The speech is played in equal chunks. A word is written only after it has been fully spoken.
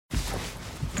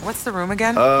What's the room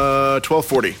again?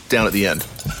 1240, down at the end.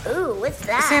 Ooh, what's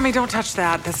that? Sammy, don't touch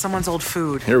that. That's someone's old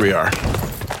food. Here we are. Do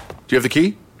you have the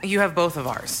key? You have both of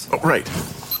ours. Oh, right.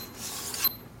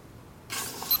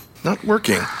 Not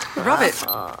working. Rub it.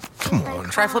 Come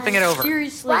on. Try flipping it over.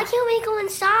 Seriously. Why can't we go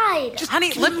inside?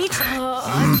 Honey, let me try.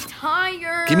 I'm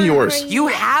tired. Give me yours. You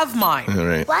have mine. All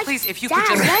right. What? Please, if you Dad,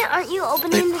 could just... why aren't you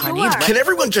opening the honey, door? Can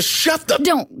everyone just shut the...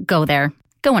 Don't go there.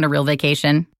 Go on a real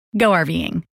vacation. Go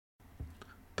RVing.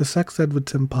 The Sex Ed with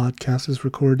Tim podcast is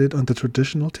recorded on the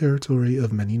traditional territory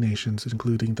of many nations,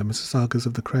 including the Mississaugas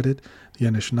of the Credit, the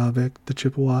Anishinaabe, the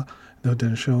Chippewa, the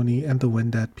Haudenosaunee, and the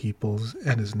Wendat peoples,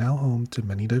 and is now home to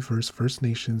many diverse First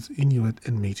Nations, Inuit,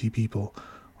 and Métis people.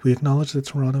 We acknowledge that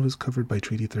Toronto is covered by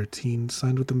Treaty 13,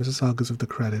 signed with the Mississaugas of the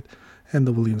Credit, and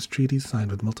the Williams Treaty,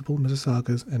 signed with multiple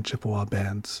Mississaugas and Chippewa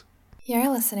bands. You're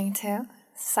listening to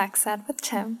Sex Ed with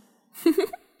Tim.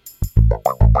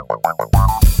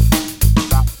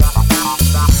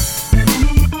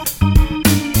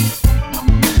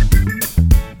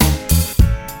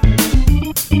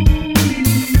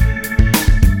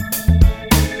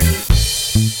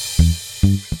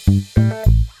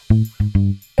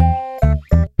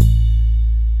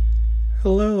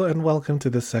 Hello and welcome to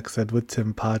the Sex Ed with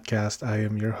Tim podcast. I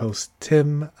am your host,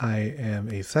 Tim. I am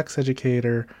a sex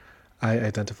educator. I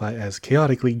identify as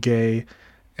chaotically gay,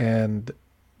 and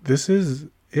this is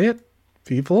it,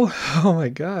 people. Oh my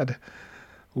god.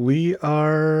 We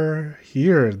are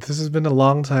here. This has been a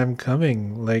long time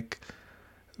coming.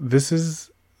 This is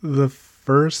the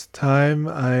first time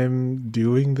I'm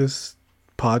doing this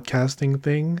podcasting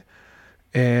thing,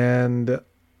 and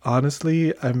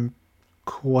honestly, I'm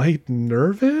quite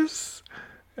nervous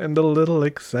and a little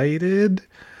excited.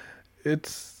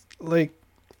 It's like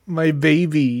my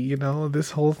baby,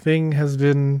 this whole thing has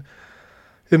been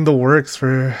in the works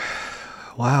for,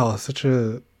 such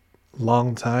a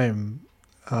long time.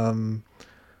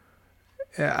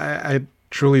 I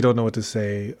truly don't know what to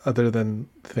say other than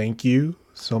thank you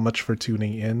so much for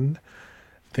tuning in.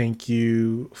 Thank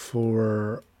you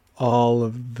for all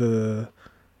of the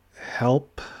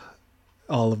help,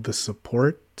 all of the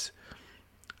support.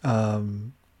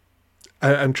 I'm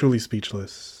truly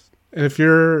speechless. And if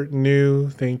you're new,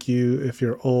 thank you. If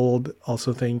you're old,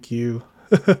 also thank you.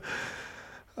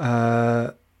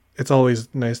 It's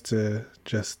always nice to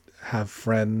just have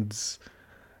friends,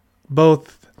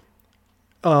 both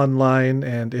online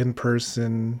and in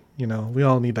person. We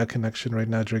all need that connection right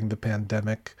now during the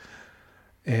pandemic.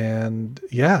 And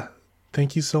yeah,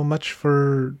 thank you so much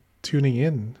for tuning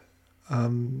in.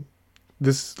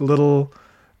 This little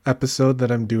episode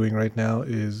that I'm doing right now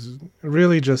is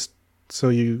really just so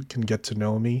you can get to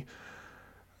know me.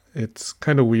 It's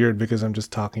kind of weird because I'm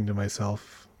just talking to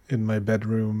myself in my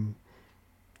bedroom,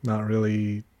 not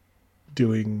really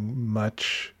doing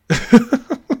much.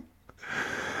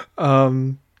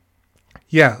 I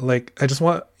just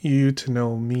want you to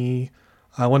know me.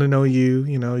 I want to know you.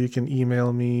 You can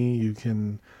email me. You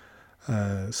can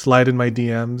slide in my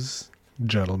DMs,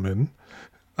 gentlemen.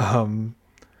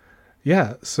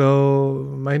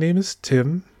 So my name is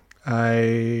Tim.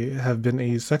 I have been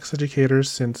a sex educator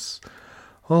since,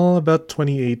 about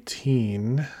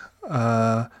 2018.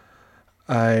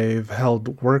 I've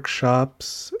held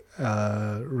workshops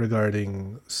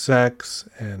regarding sex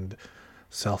and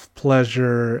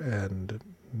self-pleasure and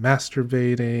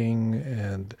masturbating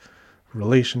and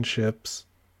relationships.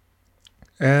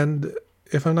 And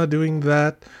if I'm not doing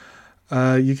that,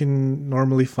 you can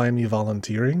normally find me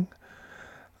volunteering.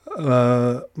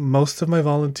 Most of my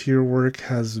volunteer work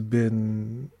has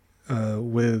been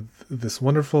with this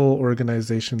wonderful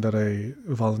organization that I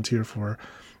volunteer for,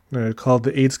 called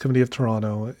the AIDS Committee of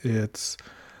Toronto. It's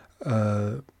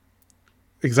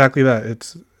exactly that.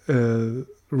 It's a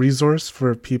resource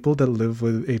for people that live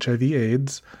with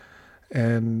HIV/AIDS,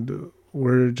 and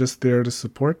we're just there to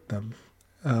support them.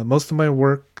 Most of my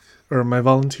work, or my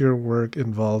volunteer work,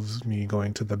 involves me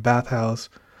going to the bathhouse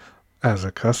as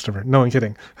a customer. No, I'm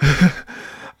kidding.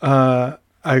 I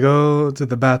go to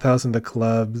the bathhouse and the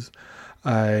clubs.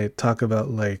 I talk about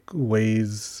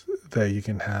ways that you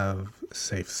can have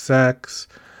safe sex,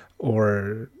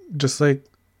 or just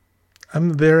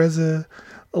I'm there as a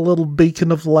little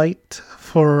beacon of light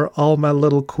for all my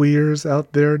little queers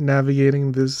out there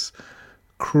navigating this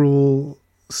cruel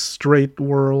straight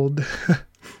world.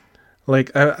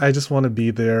 I just want to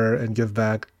be there and give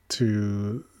back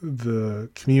to the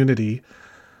community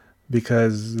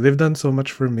because they've done so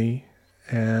much for me,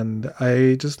 and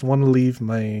I just want to leave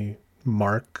my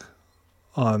mark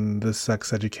on the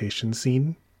sex education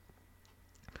scene.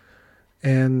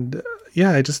 And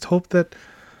I just hope that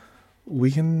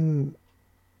we can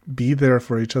be there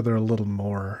for each other a little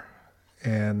more.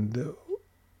 And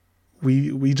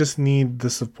we just need the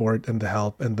support and the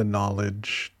help and the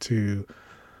knowledge to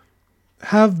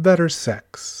have better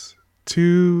sex,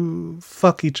 to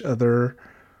fuck each other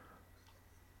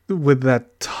with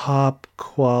that top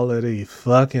quality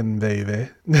fucking baby.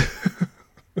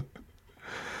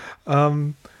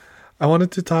 I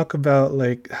wanted to talk about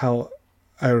like how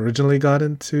I originally got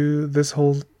into this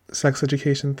whole sex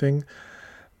education thing,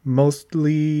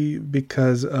 mostly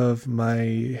because of my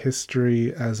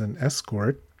history as an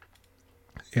escort.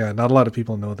 Yeah, not a lot of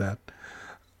people know that.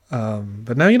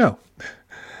 But now you know.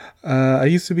 I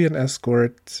used to be an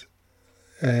escort,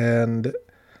 and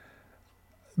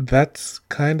that's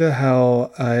kind of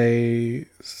how I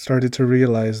started to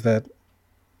realize that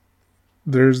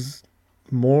there's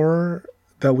more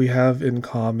that we have in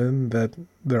common that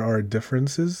there are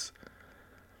differences.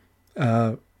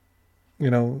 In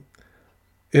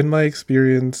my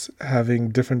experience having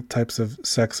different types of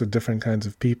sex with different kinds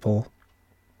of people,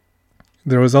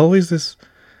 there was always this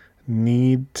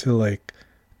need to like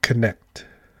connect.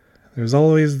 There's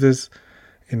always this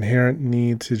inherent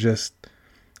need to just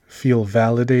feel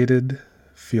validated,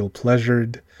 feel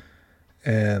pleasured,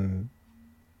 and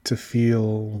to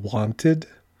feel wanted.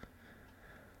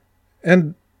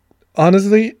 And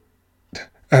honestly,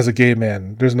 as a gay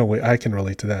man, there's no way I can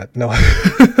relate to that. No.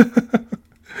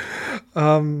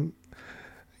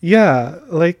 Yeah,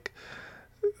 like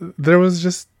there was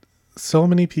just so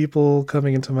many people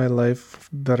coming into my life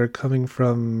that are coming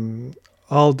from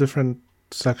all different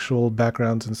sexual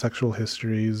backgrounds and sexual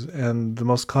histories. And the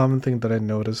most common thing that I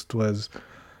noticed was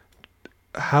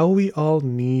how we all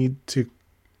need to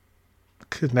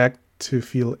connect, to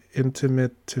feel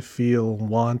intimate, to feel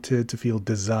wanted, to feel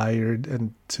desired,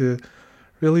 and to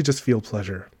really just feel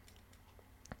pleasure.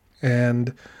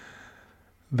 And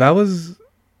that was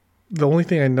the only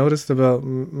thing I noticed about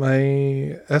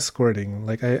my escorting.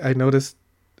 Like I noticed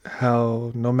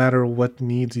how no matter what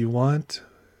needs you want,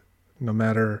 no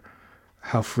matter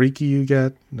how freaky you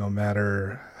get, no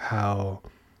matter how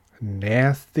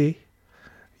nasty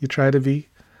you try to be,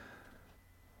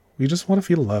 we just want to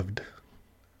feel loved.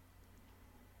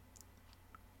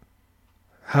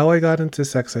 How I got into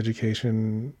sex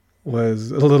education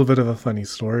was a little bit of a funny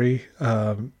story.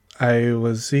 I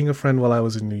was seeing a friend while I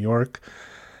was in New York.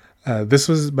 This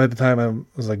was by the time I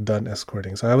was like done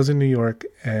escorting. So I was in New York,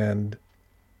 and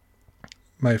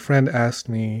my friend asked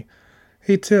me,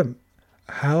 "Hey Tim,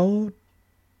 how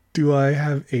do I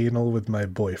have anal with my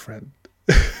boyfriend?"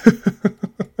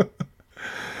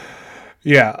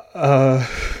 Yeah, I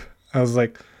was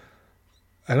like,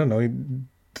 I don't know.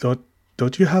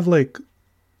 Don't you have like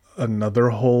another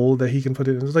hole that he can put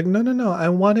it in? It's like, no, I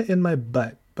want it in my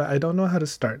butt, but I don't know how to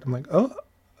start. I'm like, oh,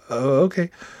 okay.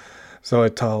 So I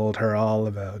told her all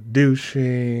about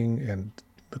douching and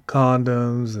the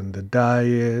condoms and the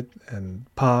diet and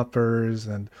poppers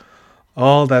and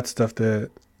all that stuff that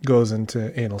goes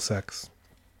into anal sex.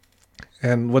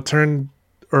 And what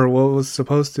was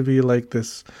supposed to be like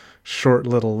this short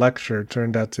little lecture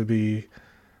turned out to be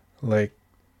like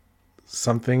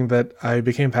something that I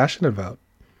became passionate about.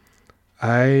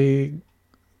 I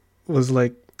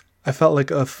felt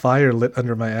like a fire lit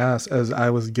under my ass as I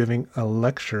was giving a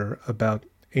lecture about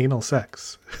anal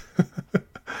sex.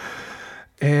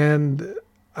 And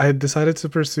I decided to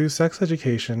pursue sex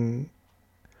education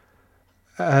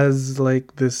as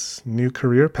like this new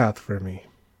career path for me.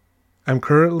 I'm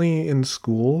currently in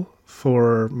school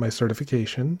for my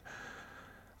certification.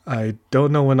 I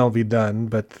don't know when I'll be done,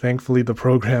 but thankfully the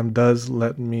program does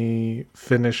let me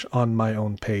finish on my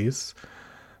own pace,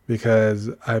 because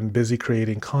I'm busy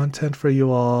creating content for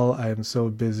you all. I'm so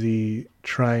busy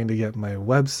trying to get my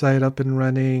website up and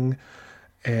running,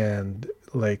 and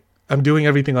like I'm doing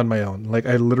everything on my own. Like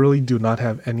I literally do not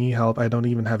have any help. I don't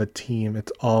even have a team.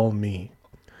 It's all me.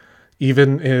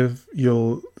 Even if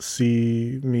you'll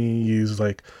see me use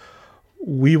like,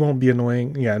 "We won't be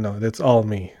annoying." Yeah, no, that's all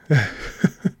me.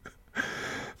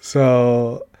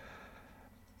 So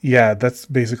yeah, that's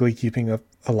basically keeping up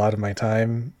a lot of my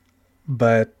time.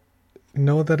 But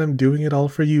know that I'm doing it all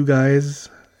for you guys,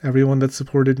 everyone that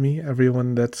supported me,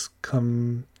 everyone that's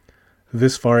come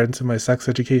this far into my sex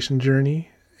education journey.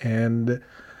 And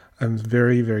I'm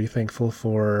very, very thankful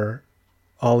for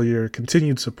all your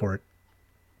continued support.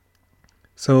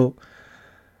 So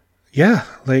yeah,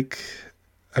 like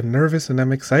I'm nervous and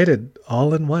I'm excited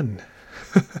all in one.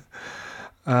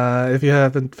 If you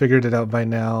haven't figured it out by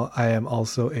now, I am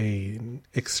also an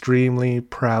extremely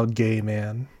proud gay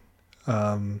man.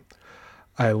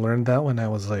 I learned that when I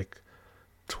was like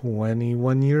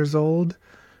 21 years old.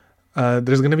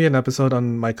 There's going to be an episode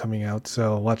on my coming out,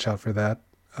 so watch out for that.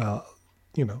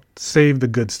 Save the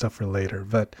good stuff for later.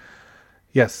 But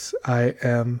yes, I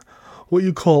am what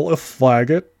you call a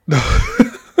faggot.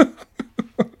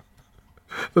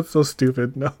 That's so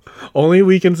stupid. No, only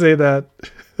we can say that.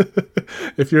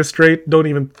 If you're straight, don't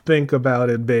even think about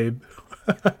it, babe.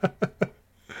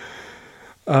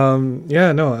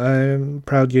 No, I'm a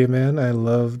proud gay man. I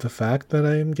love the fact that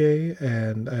I am gay,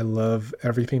 and I love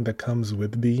everything that comes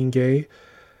with being gay.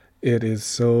 It is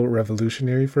so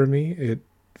revolutionary for me. It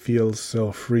feels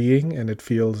so freeing, and it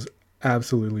feels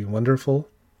absolutely wonderful.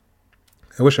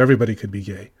 I wish everybody could be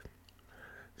gay,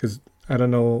 because I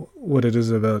don't know what it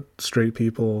is about straight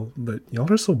people, but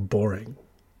y'all are so boring.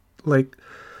 Like,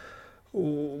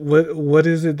 what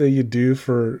is it that you do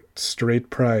for straight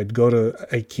pride? Go to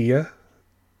IKEA?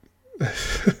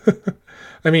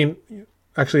 I mean,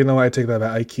 actually, no, I take that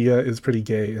back. IKEA is pretty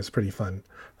gay. It's pretty fun.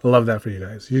 I love that for you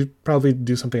guys. You probably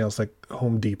do something else like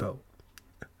Home Depot.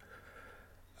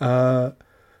 I'm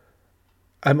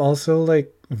also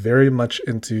like very much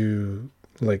into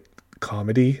like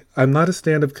comedy. I'm not a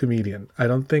stand-up comedian. I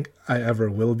don't think I ever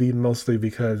will be, mostly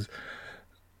because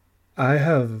I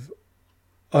have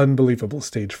unbelievable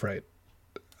stage fright.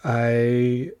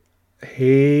 I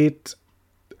hate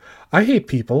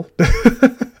people.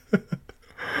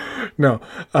 No,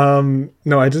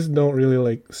 I just don't really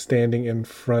like standing in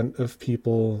front of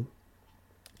people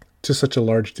to such a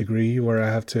large degree where I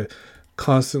have to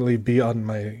constantly be on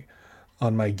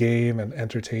my game and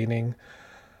entertaining.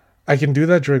 I can do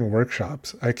that during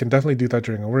workshops. I can definitely do that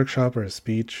during a workshop or a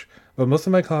speech, but most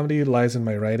of my comedy lies in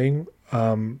my writing,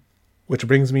 which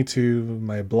brings me to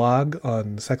my blog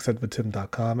on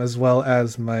sexedwithtim.com, as well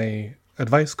as my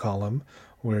advice column,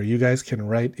 where you guys can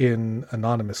write in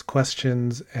anonymous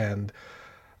questions, and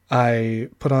I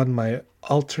put on my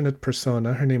alternate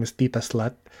persona. Her name is Tita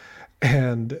Slut,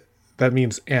 and that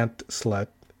means Aunt Slut.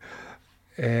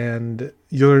 And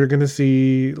you're going to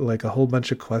see like a whole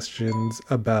bunch of questions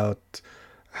about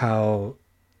how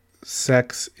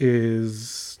sex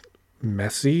is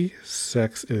messy,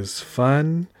 sex is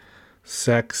fun,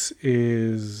 sex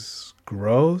is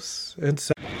gross, and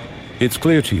It's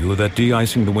clear to you that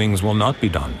de-icing the wings will not be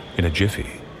done in a jiffy.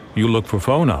 You look for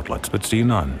phone outlets but see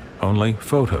none, only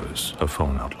photos of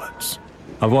phone outlets.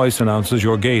 A voice announces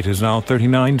your gate is now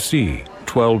 39C,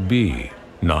 12B,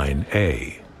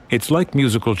 9A. It's like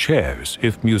musical chairs,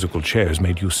 if musical chairs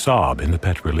made you sob in the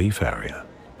pet relief area.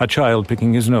 A child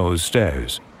picking his nose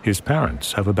stares. His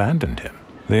parents have abandoned him.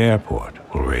 The airport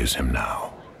will raise him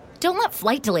now. Don't let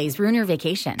flight delays ruin your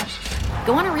vacation.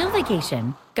 Go on a real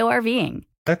vacation. Go RVing.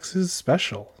 sex is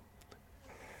special.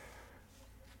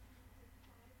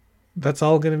 That's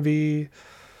all going to be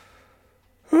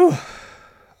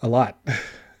a lot.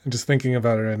 I'm just thinking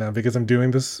about it right now because I'm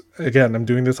doing this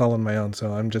all on my own.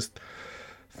 So I'm just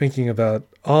thinking about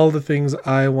all the things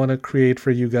I want to create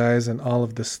for you guys and all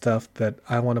of the stuff that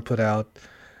I want to put out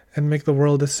and make the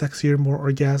world a sexier, more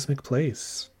orgasmic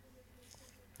place.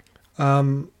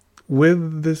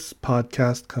 With this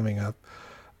podcast coming up,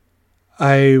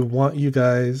 I want you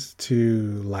guys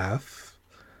to laugh.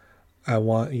 I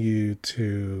want you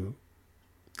to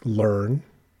learn.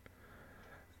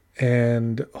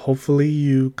 And hopefully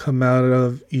you come out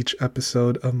of each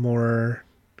episode a more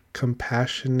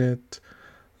compassionate,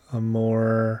 a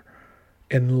more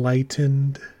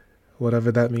enlightened,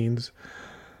 whatever that means.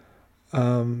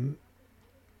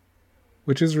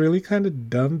 Which is really kind of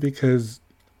dumb because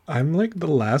I'm like the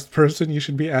last person you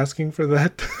should be asking for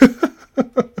that.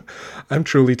 I'm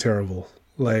truly terrible.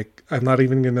 Like, I'm not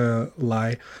even gonna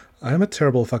lie. I'm a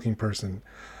terrible fucking person.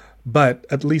 But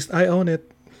at least I own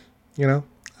it. You know?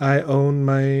 I own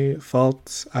my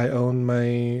faults. I own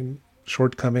my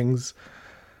shortcomings.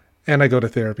 And I go to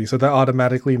therapy. So that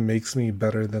automatically makes me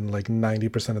better than like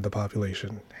 90% of the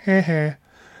population.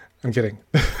 I'm kidding.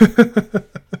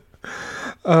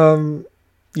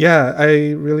 Yeah,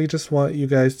 I really just want you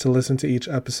guys to listen to each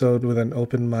episode with an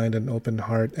open mind and open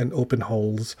heart and open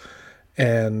holes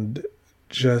and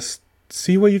just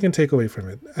see what you can take away from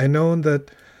it. I know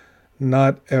that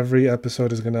not every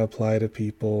episode is going to apply to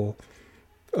people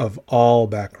of all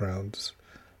backgrounds.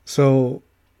 So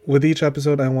with each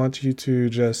episode, I want you to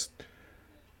just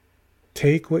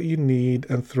take what you need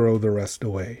and throw the rest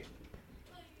away.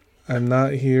 I'm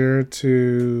not here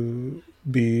to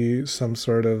be some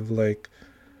sort of like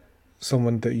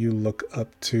someone that you look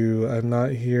up to. I'm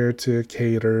not here to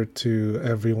cater to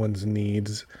everyone's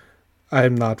needs.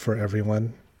 I'm not for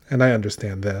everyone, and I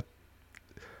understand that.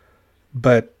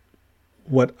 But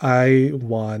what I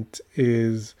want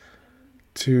is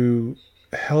to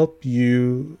help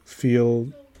you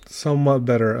feel somewhat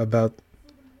better about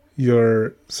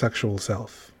your sexual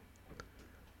self.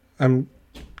 I'm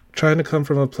trying to come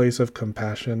from a place of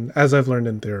compassion, as I've learned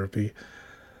in therapy,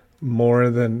 more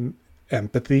than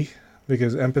empathy,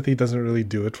 because empathy doesn't really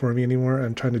do it for me anymore.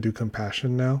 I'm trying to do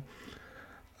compassion now.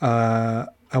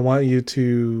 I want you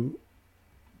to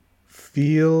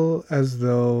feel as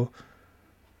though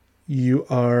you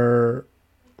are...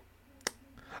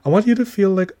 I want you to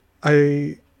feel like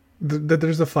that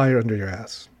there's a fire under your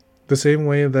ass. The same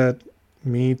way that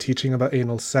me teaching about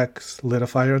anal sex lit a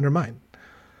fire under mine.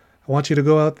 I want you to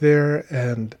go out there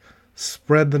and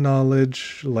spread the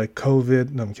knowledge like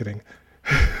COVID. No, I'm kidding.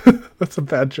 That's a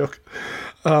bad joke.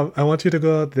 I want you to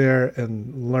go out there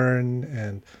and learn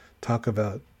and talk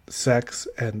about sex,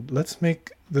 and let's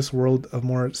make this world a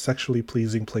more sexually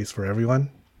pleasing place for everyone,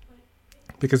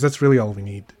 because that's really all we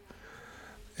need.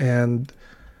 And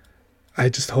I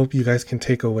just hope you guys can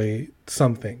take away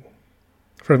something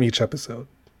from each episode.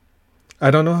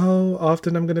 I don't know how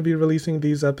often I'm going to be releasing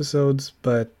these episodes,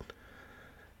 but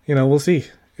we'll see.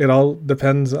 It all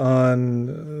depends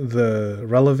on the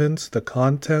relevance, the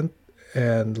content,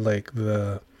 and like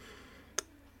the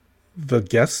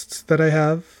guests that I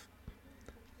have.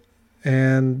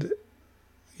 And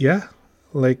yeah,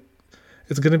 like,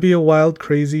 it's going to be a wild,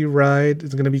 crazy ride.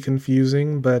 It's going to be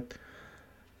confusing, but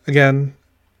again,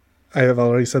 I have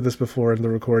already said this before in the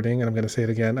recording, and I'm going to say it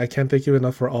again. I can't thank you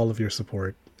enough for all of your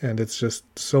support, and it's just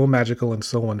so magical and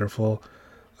so wonderful.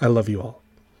 I love you all.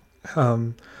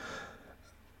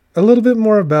 A little bit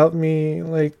more about me,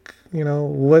 like,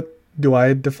 what do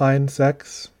I define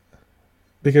sex?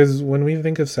 Because when we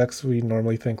think of sex, we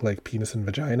normally think like penis and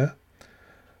vagina,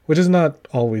 which is not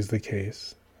always the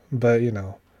case, but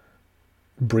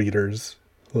breeders,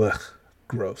 ugh,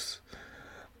 gross.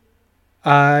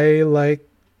 I like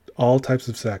all types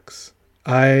of sex.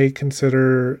 I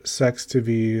consider sex to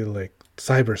be like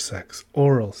cyber sex,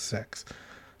 oral sex,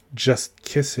 just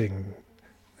kissing.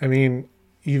 I mean,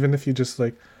 even if you just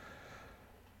like,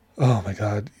 oh my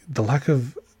God, the lack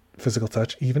of physical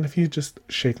touch, even if you just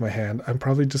shake my hand, I'm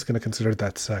probably just going to consider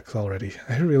that sex already.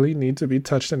 I really need to be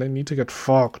touched and I need to get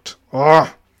fucked.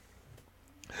 Oh.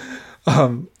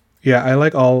 Yeah, I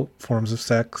like all forms of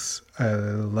sex. I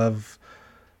love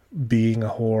being a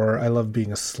whore. I love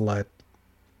being a slut.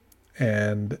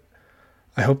 And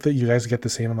I hope that you guys get the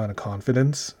same amount of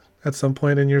confidence at some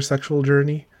point in your sexual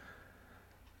journey.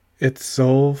 It's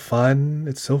so fun.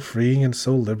 It's so freeing and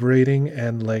so liberating.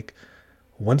 And like,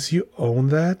 once you own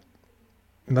that,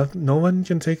 no one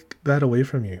can take that away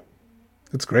from you.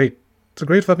 It's great. It's a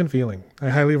great fucking feeling. I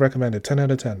highly recommend it. 10 out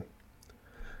of 10.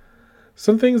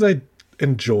 Some things I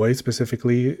enjoy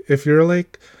specifically, if you're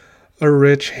like a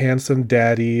rich, handsome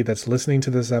daddy that's listening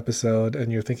to this episode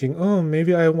and you're thinking, oh,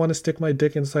 maybe I want to stick my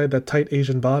dick inside that tight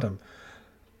Asian bottom.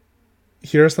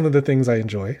 Here are some of the things I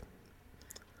enjoy.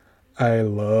 I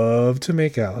love to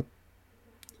make out.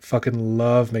 Fucking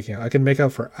love making out. I can make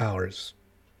out for hours.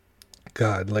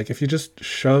 God, like if you just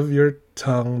shove your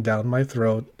tongue down my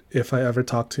throat, if I ever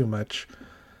talk too much,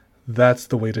 that's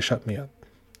the way to shut me up.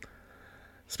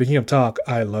 Speaking of talk,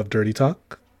 I love dirty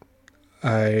talk.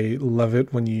 I love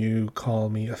it when you call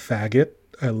me a faggot.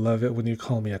 I love it when you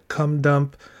call me a cum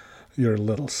dump. You're a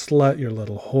little slut, you're a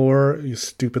little whore, you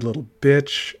stupid little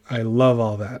bitch. I love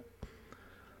all that.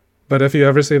 But if you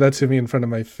ever say that to me in front of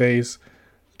my face,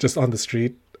 just on the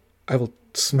street, I will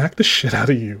smack the shit out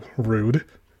of you, rude.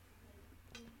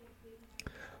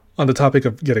 On the topic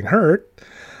of getting hurt,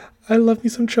 I love me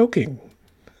some choking.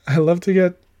 I love to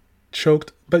get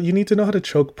choked, but you need to know how to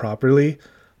choke properly.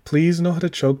 Please know how to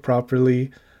choke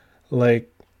properly. Like,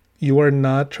 you are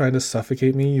not trying to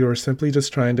suffocate me. You are simply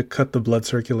just trying to cut the blood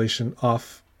circulation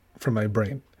off from my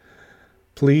brain.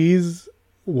 Please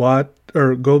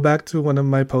go back to one of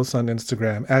my posts on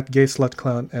Instagram,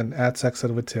 @GaySlutClown and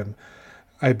 @SexEdWithTim.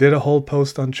 I did a whole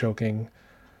post on choking.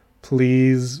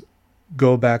 Please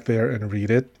go back there and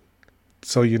read it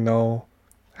so you know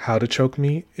how to choke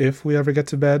me if we ever get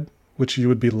to bed, which you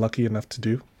would be lucky enough to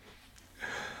do.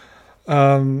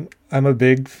 I'm a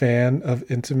big fan of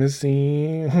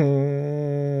intimacy. I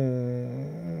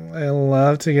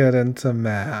love to get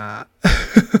intimate.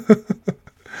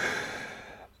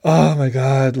 Oh my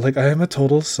God. Like, I am a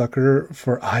total sucker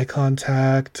for eye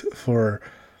contact, for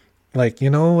like,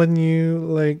 when you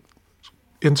like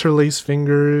interlace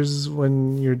fingers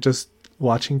when you're just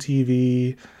watching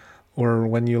TV, or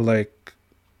when you like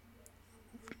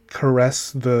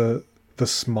caress the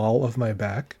small of my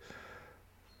back.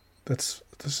 This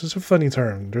is a funny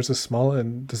term. There's a small,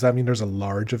 and does that mean there's a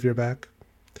large of your back?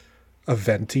 A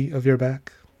venti of your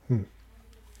back?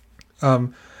 I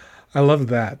love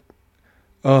that.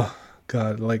 Oh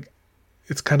God, like,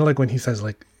 it's kind of like when he says,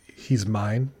 like, he's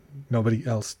mine, nobody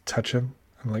else touch him.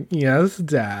 I'm like, yes,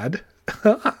 Dad.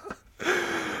 I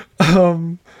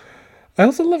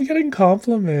also love getting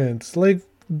compliments. Like,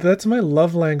 that's my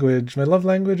love language. My love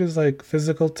language is like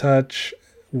physical touch,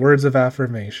 words of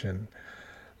affirmation.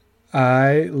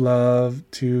 I love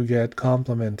to get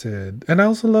complimented. And I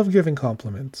also love giving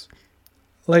compliments.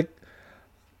 Like,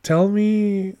 tell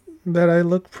me that I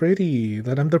look pretty,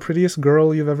 that I'm the prettiest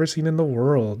girl you've ever seen in the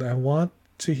world. I want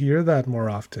to hear that more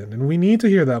often. And we need to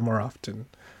hear that more often.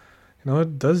 You know,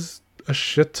 it does a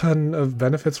shit ton of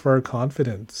benefits for our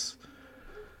confidence.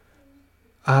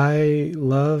 I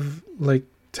love, like,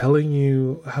 telling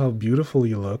you how beautiful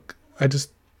you look. I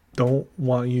just don't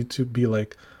want you to be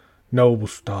like, no,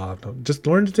 stop. No. Just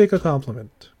learn to take a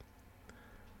compliment.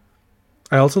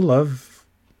 I also love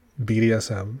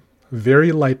BDSM.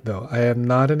 Very light, though. I am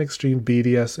not an extreme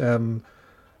BDSM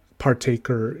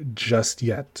partaker just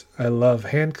yet. I love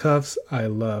handcuffs. I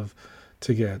love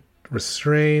to get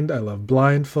restrained. I love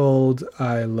blindfold.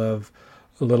 I love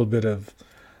a little bit of,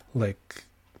 like,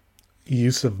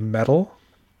 use of metal.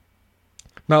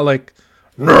 Not like,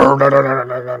 no.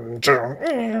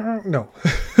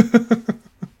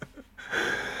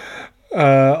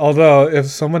 Although, if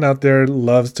someone out there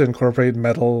loves to incorporate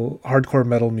metal, hardcore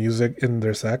metal music in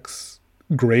their sex,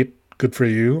 great, good for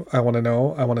you. I want to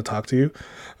know. I want to talk to you.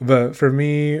 But for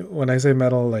me, when I say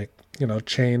metal, like, you know,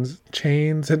 chains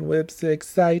and whips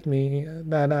excite me.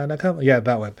 Come. Yeah,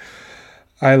 that one.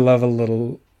 I love a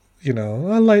little, you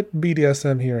know, a light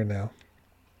BDSM here and now.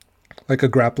 Like a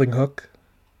grappling hook.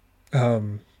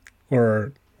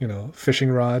 Or, you know,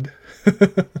 fishing rod.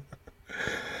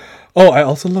 Oh, I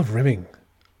also love rimming.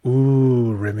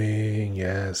 Ooh, rimming,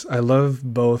 yes. I love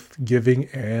both giving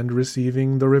and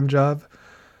receiving the rim job.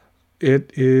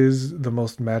 It is the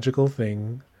most magical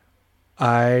thing.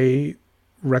 I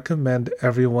recommend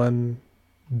everyone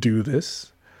do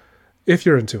this if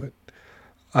you're into it.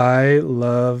 I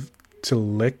love to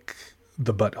lick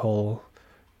the butthole.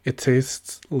 It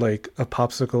tastes like a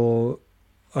popsicle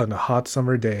on a hot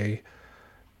summer day.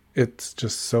 It's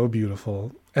just so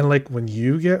beautiful. And like when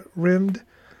you get rimmed,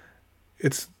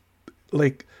 it's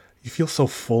like you feel so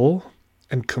full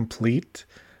and complete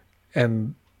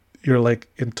and you're like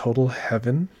in total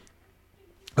heaven.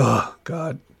 Oh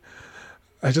God.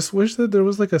 I just wish that there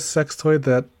was like a sex toy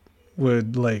that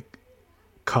would like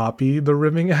copy the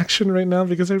rimming action right now,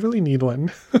 because I really need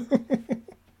one.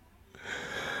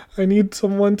 I need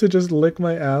someone to just lick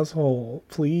my asshole,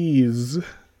 please.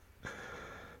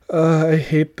 I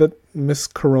hate that Miss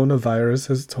Coronavirus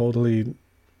has totally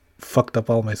fucked up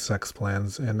all my sex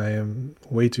plans, and I am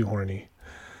way too horny.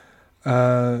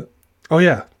 Oh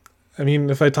yeah. I mean,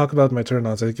 if I talk about my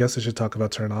turn-ons, I guess I should talk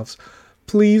about turn-offs.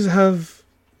 Please have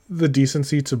the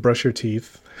decency to brush your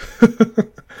teeth.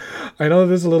 I know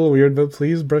this is a little weird, but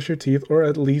please brush your teeth, or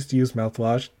at least use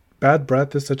mouthwash. Bad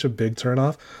breath is such a big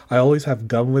turn-off. I always have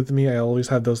gum with me. I always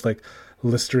have those like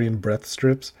Listerine breath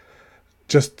strips,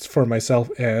 just for myself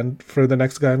and for the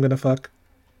next guy I'm gonna fuck.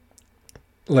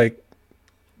 Like,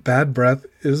 bad breath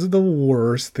is the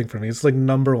worst thing for me. It's like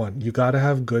number one. You gotta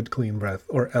have good, clean breath,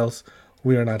 or else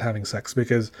we are not having sex.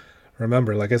 Because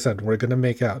remember, like I said, we're gonna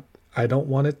make out. I don't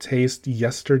want to taste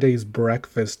yesterday's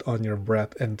breakfast on your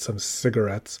breath and some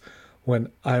cigarettes when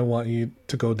I want you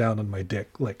to go down on my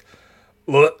dick. Like,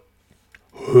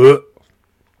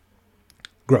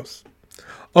 gross.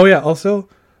 Oh yeah, also,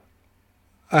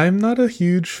 I'm not a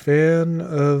huge fan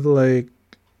of like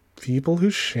people who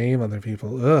shame other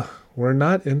people. Ugh, we're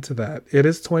not into that. It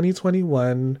is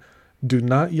 2021. Do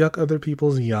not yuck other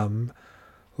people's yum.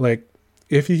 Like,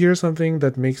 if you hear something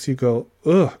that makes you go,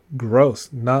 ugh, gross,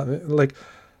 not like,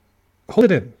 hold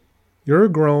it in. You're a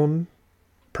grown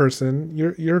person.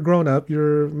 You're grown up.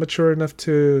 You're mature enough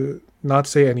to not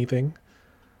say anything.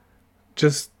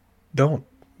 Just don't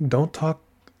talk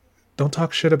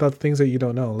shit about things that you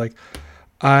don't know. Like,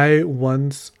 I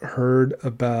once heard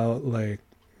about like,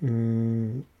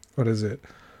 what is it?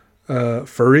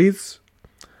 Furries.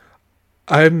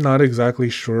 I'm not exactly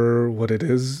sure what it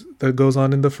is that goes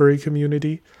on in the furry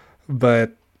community,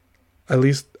 but at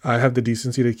least I have the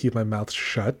decency to keep my mouth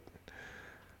shut.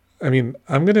 I mean,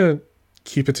 I'm going to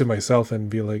keep it to myself and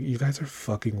be like, you guys are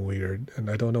fucking weird and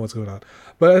I don't know what's going on.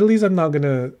 But at least I'm not going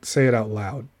to say it out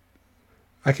loud.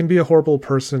 I can be a horrible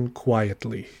person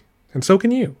quietly, and so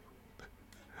can you.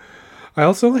 I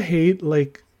also hate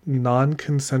like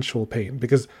non-consensual pain,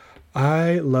 because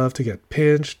I love to get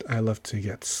pinched. I love to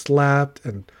get slapped,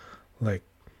 and like,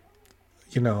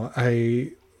 you know,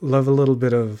 I love a little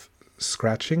bit of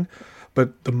scratching.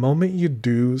 But the moment you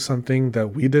do something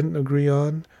that we didn't agree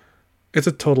on, it's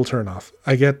a total turnoff.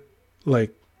 I get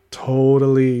like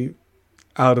totally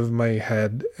out of my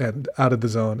head and out of the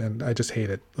zone, and I just hate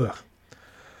it. Ugh.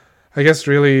 I guess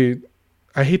really,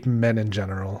 I hate men in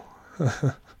general.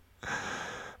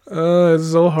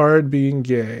 It's so hard being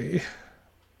gay.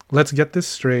 Let's get this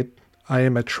straight. I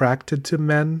am attracted to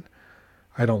men.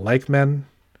 I don't like men.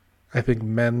 I think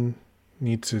men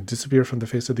need to disappear from the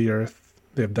face of the earth.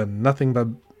 They've done nothing but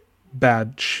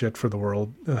bad shit for the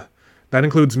world. That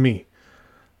includes me.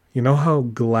 You know how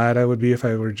glad I would be if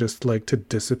I were just like to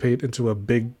dissipate into a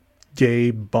big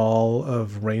gay ball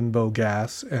of rainbow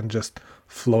gas and just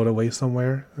float away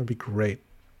somewhere? That'd be great.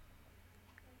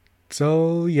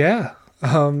 So yeah,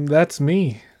 that's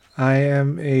me. I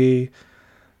am a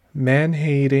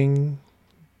man-hating,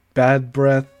 bad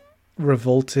breath,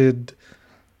 revolted,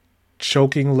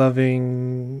 choking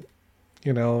loving,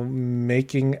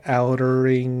 making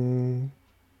outering,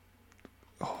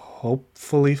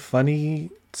 hopefully funny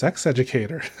sex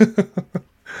educator.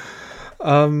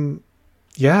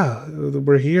 Yeah,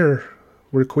 we're here.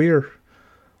 We're queer.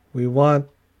 We want...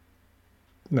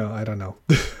 No, I don't know.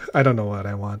 I don't know what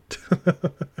I want.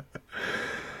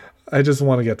 I just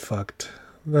want to get fucked.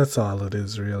 That's all it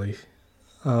is, really.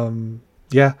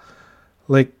 Yeah,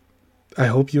 like, I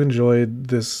hope you enjoyed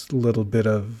this little bit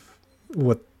of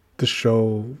what the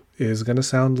show is going to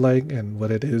sound like and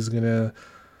what it is going to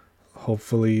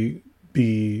hopefully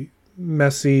be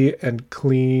messy and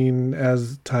clean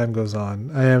as time goes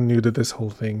on. I am new to this whole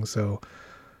thing, so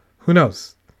who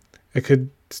knows? It could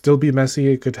still be messy.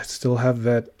 It could still have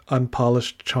that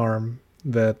unpolished charm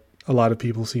that a lot of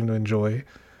people seem to enjoy.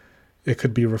 It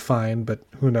could be refined, but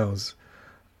who knows?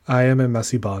 I am a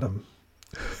messy bottom.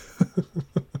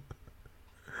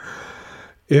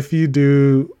 If you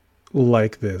do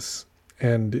like this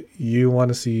and you want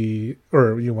to see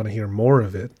or you want to hear more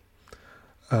of it,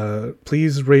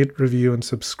 please rate, review, and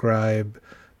subscribe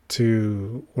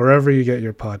to wherever you get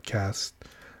your podcast.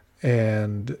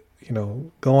 And,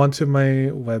 go onto my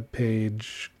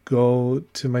webpage, go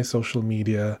to my social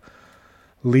media,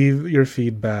 leave your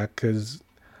feedback because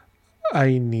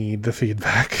I need the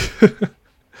feedback.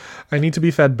 I need to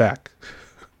be fed back.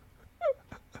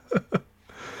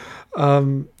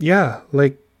 Yeah,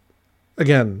 like,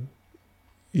 again,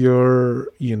 your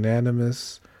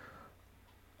unanimous,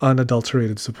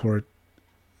 unadulterated support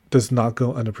does not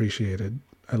go unappreciated.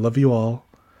 I love you all,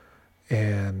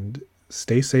 and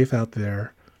stay safe out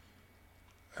there.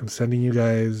 I'm sending you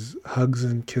guys hugs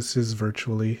and kisses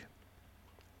virtually.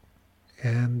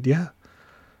 And yeah,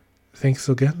 thanks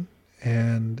again,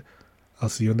 and I'll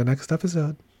see you in the next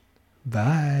episode.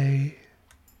 Bye.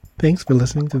 Thanks for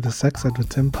listening to the Sex Ed with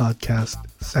Tim podcast.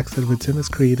 Sex Ed with Tim is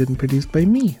created and produced by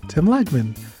me, Tim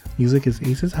Lagman. Music is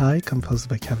Aces High, composed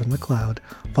by Kevin MacLeod.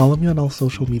 Follow me on all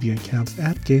social media accounts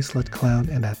at GaySlutClown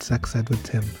and at Sex Ed with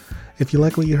Tim. If you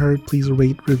like what you heard, please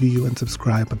rate, review, and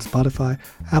subscribe on Spotify,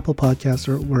 Apple Podcasts,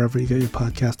 or wherever you get your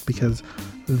podcasts, because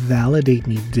validate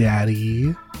me,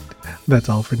 daddy. That's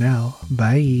all for now.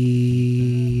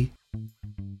 Bye.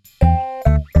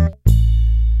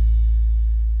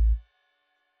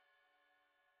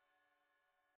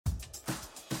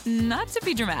 Not to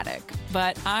be dramatic,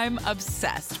 but I'm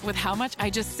obsessed with how much I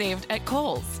just saved at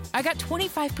Kohl's. I got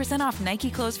 25% off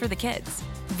Nike clothes for the kids,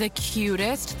 the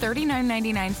cutest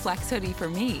 $39.99 flex hoodie for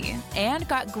me, and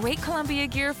got great Columbia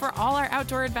gear for all our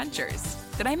outdoor adventures.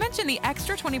 Did I mention the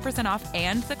extra 20% off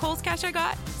and the Kohl's cash I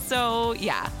got? So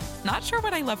yeah, not sure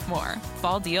what I love more,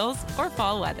 fall deals or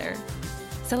fall weather.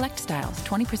 Select styles,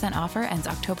 20% offer ends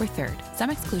October 3rd. Some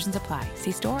exclusions apply.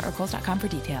 See store or Kohl's.com for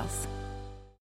details.